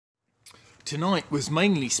tonight was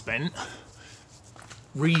mainly spent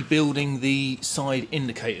rebuilding the side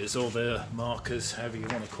indicators, or the markers, however you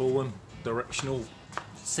want to call them, directional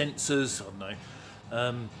sensors, I don't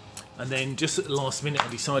know. And then just at the last minute I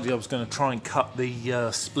decided I was going to try and cut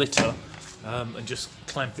the splitter and just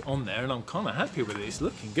clamp it on there, and I'm kind of happy with it. It's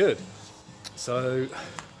looking good. So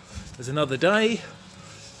there's another day,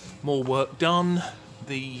 more work done.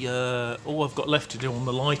 All I've got left to do on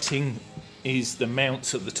the lighting is the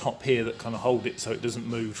mounts at the top here that kind of hold it so it doesn't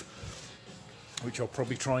move, which I'll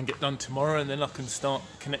probably try and get done tomorrow, and then I can start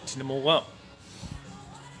connecting them all up.